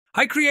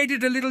I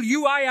created a little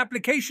UI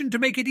application to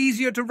make it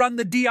easier to run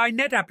the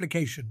DINet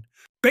application.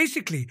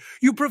 Basically,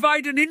 you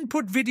provide an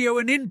input video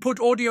and input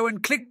audio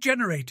and click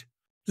generate.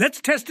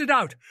 Let's test it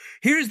out.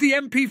 Here is the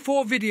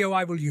MP4 video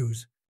I will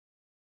use.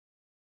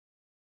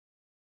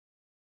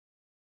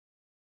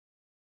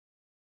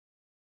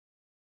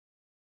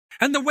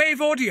 And the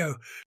wave audio.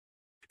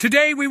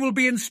 Today we will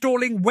be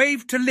installing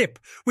Wave to Lip,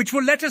 which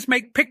will let us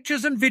make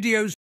pictures and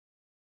videos.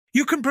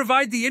 You can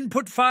provide the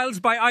input files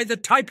by either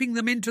typing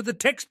them into the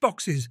text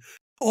boxes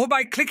or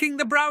by clicking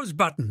the browse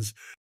buttons.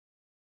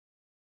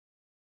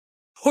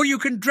 Or you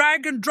can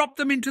drag and drop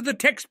them into the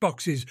text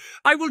boxes.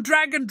 I will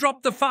drag and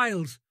drop the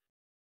files.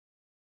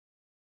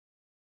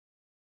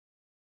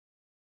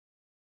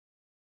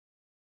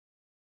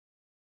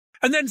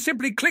 And then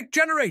simply click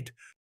generate.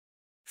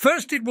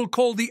 First, it will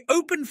call the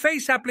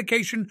OpenFace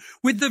application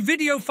with the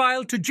video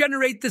file to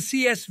generate the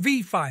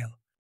CSV file.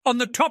 On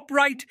the top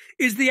right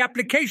is the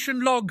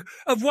application log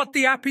of what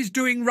the app is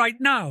doing right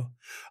now.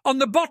 On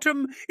the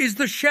bottom is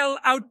the shell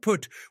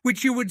output,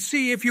 which you would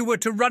see if you were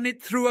to run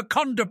it through a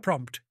conda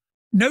prompt.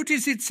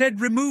 Notice it said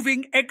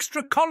removing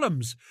extra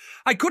columns.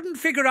 I couldn't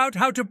figure out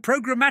how to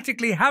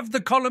programmatically have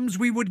the columns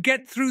we would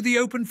get through the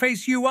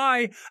OpenFace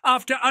UI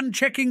after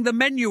unchecking the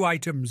menu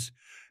items.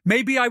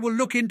 Maybe I will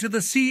look into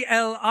the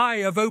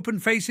CLI of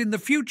OpenFace in the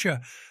future,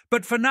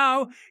 but for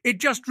now, it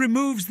just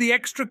removes the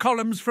extra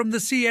columns from the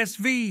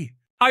CSV.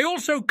 I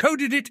also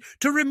coded it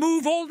to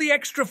remove all the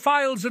extra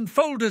files and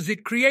folders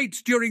it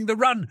creates during the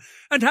run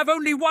and have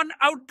only one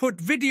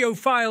output video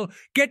file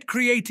get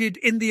created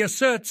in the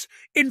asserts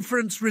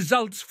inference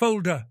results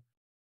folder.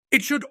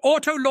 It should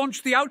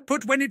auto-launch the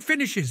output when it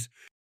finishes.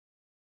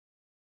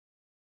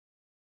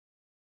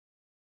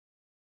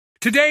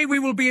 Today we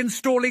will be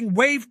installing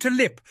Wave to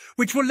Lip,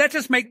 which will let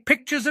us make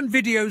pictures and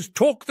videos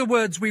talk the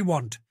words we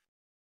want.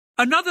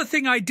 Another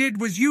thing I did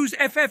was use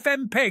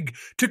FFmpeg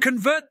to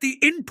convert the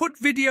input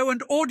video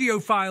and audio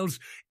files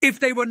if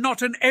they were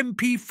not an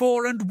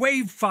MP4 and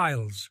WAV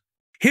files.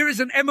 Here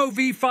is an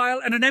MOV file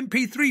and an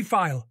MP3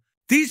 file.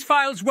 These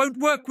files won't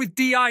work with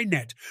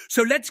DINet,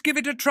 so let's give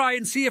it a try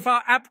and see if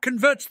our app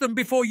converts them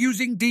before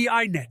using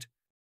DINet.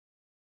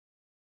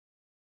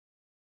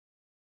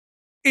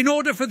 In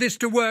order for this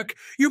to work,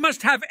 you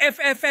must have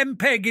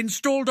FFmpeg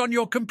installed on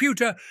your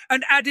computer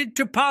and added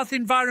to path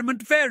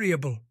environment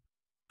variable.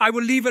 I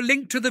will leave a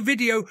link to the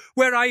video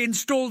where I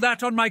install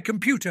that on my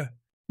computer.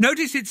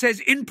 Notice it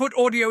says input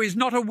audio is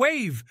not a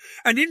WAV,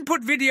 and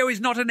input video is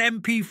not an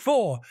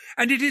MP4,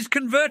 and it is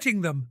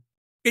converting them.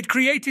 It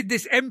created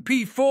this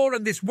MP4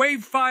 and this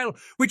WAV file,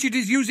 which it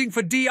is using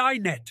for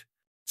DINet.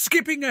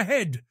 Skipping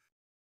ahead.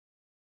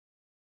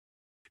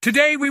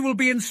 Today we will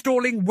be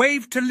installing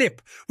Wave to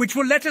Lip, which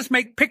will let us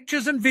make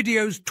pictures and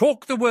videos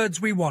talk the words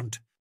we want.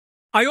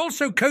 I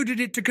also coded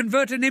it to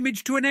convert an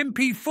image to an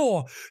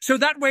MP4, so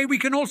that way we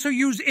can also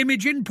use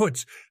image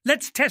inputs.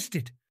 Let's test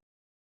it.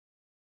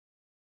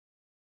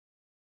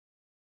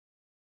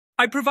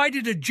 I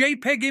provided a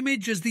JPEG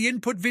image as the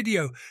input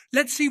video.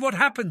 Let's see what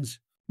happens.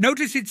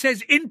 Notice it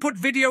says input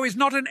video is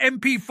not an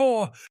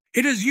MP4.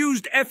 It has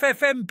used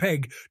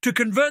FFmpeg to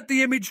convert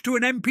the image to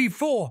an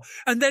MP4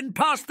 and then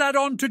pass that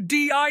on to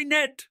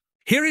DINet.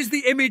 Here is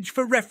the image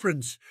for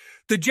reference.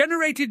 The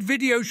generated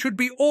video should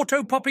be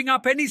auto-popping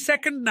up any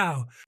second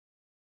now.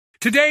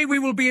 Today we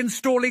will be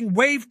installing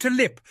Wave to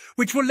Lip,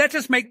 which will let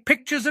us make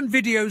pictures and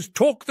videos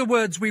talk the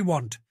words we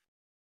want.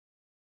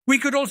 We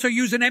could also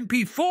use an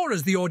MP4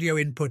 as the audio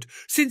input,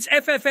 since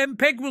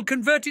FFmpeg will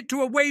convert it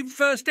to a WAV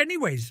first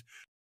anyways.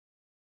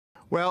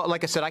 Well,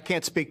 like I said, I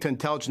can't speak to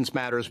intelligence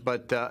matters,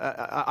 but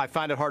I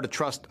find it hard to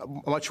trust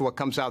much of what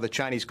comes out of the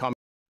Chinese Communist.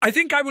 I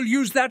think I will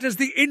use that as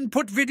the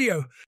input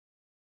video.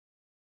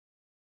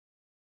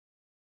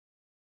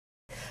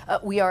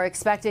 We are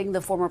expecting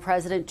the former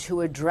president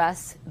to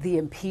address the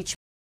impeachment.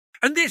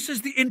 And this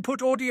is the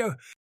input audio.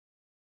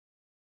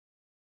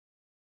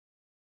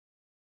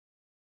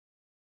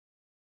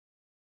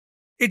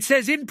 It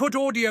says input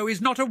audio is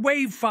not a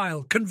WAV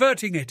file,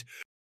 converting it.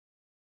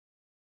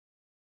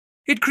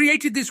 It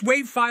created this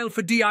WAV file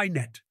for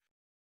DINet.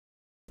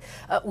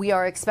 We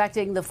are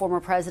expecting the former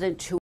president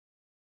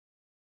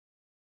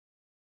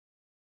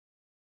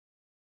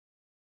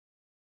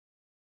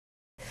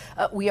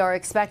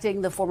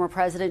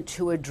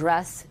to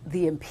address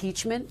the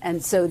impeachment,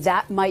 and so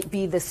that might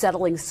be the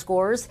settling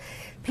scores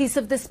piece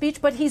of the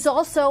speech. But he's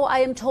also, I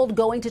am told,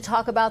 going to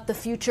talk about the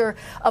future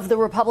of the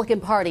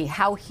Republican Party,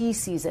 how he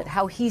sees it,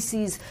 how he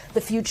sees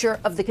the future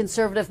of the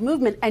conservative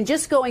movement. And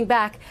just going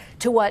back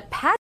to what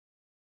Pat...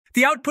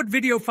 The output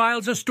video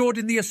files are stored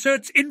in the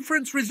asserts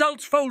inference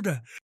results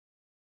folder.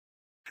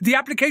 The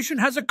application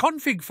has a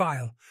config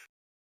file.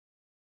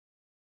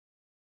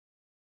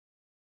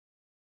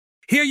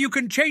 Here you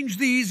can change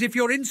these if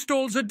your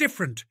installs are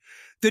different.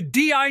 The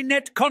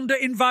DINet Conda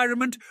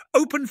environment,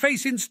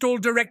 OpenFace install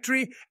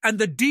directory, and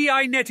the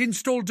DINet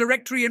install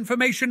directory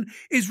information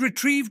is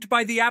retrieved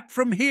by the app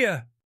from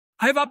here.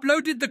 I have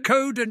uploaded the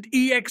code and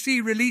exe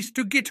release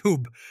to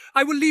GitHub.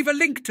 I will leave a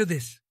link to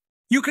this.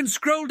 You can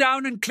scroll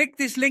down and click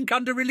this link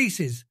under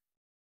releases.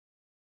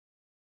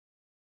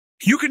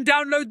 You can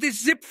download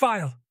this zip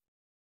file.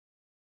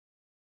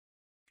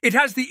 It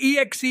has the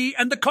exe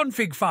and the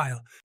config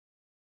file.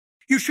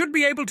 You should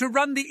be able to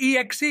run the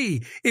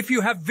exe if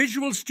you have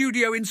Visual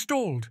Studio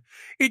installed.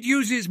 It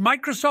uses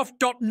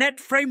Microsoft.NET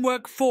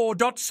Framework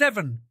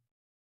 4.7.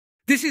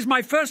 This is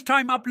my first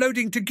time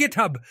uploading to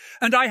GitHub,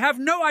 and I have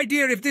no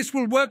idea if this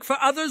will work for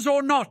others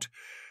or not.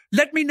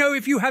 Let me know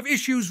if you have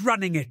issues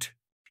running it.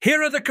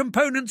 Here are the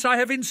components I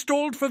have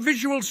installed for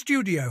Visual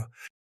Studio.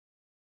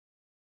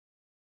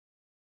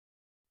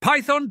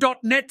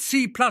 Python.NET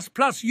C++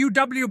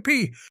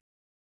 UWP.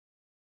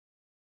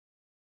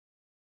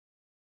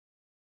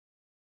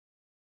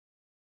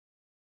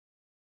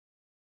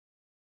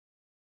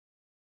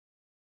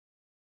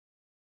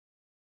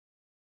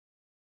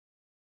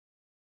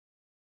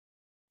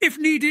 If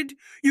needed,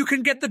 you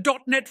can get the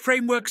 .NET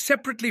framework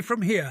separately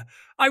from here.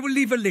 I will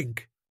leave a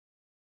link.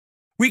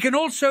 We can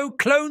also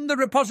clone the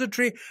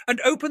repository and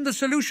open the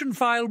solution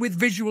file with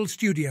Visual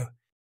Studio.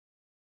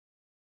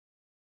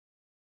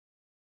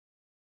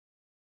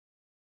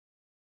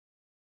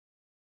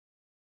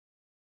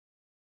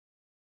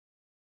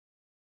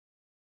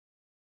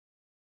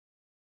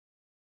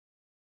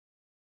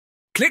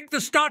 Click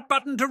the Start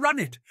button to run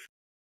it.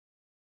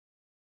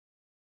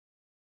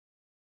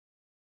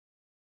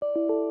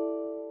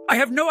 I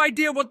have no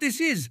idea what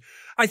this is.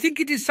 I think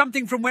it is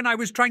something from when I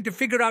was trying to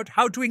figure out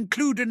how to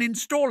include an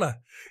installer.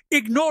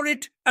 Ignore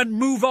it and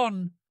move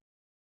on.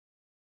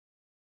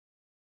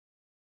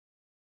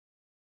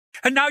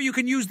 And now you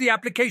can use the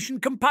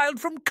application compiled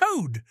from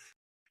code.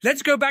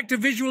 Let's go back to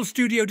Visual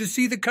Studio to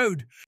see the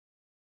code.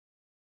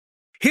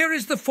 Here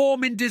is the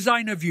form in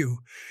Designer View.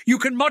 You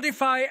can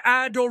modify,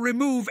 add, or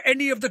remove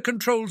any of the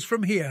controls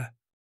from here.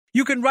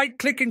 You can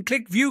right-click and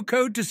click View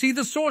Code to see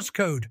the source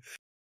code.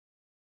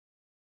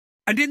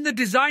 And in the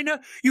designer,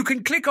 you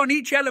can click on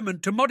each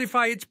element to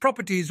modify its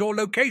properties or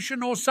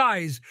location or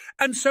size,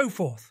 and so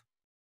forth.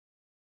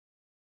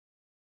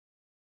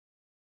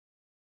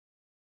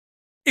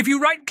 If you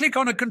right-click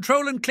on a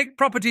control and click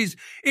Properties,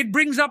 it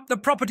brings up the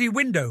property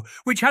window,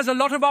 which has a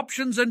lot of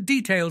options and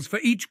details for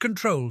each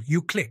control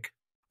you click.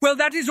 Well,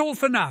 that is all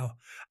for now.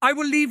 I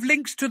will leave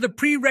links to the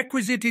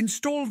prerequisite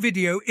install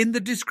video in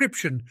the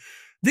description.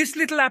 This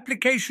little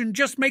application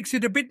just makes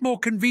it a bit more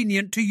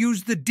convenient to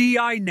use the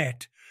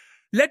DINet.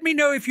 Let me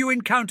know if you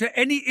encounter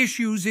any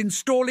issues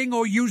installing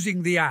or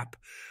using the app.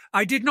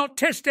 I did not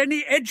test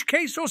any edge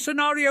case or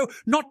scenario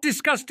not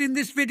discussed in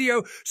this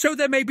video, so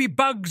there may be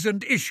bugs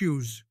and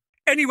issues.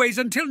 Anyways,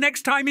 until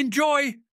next time, enjoy!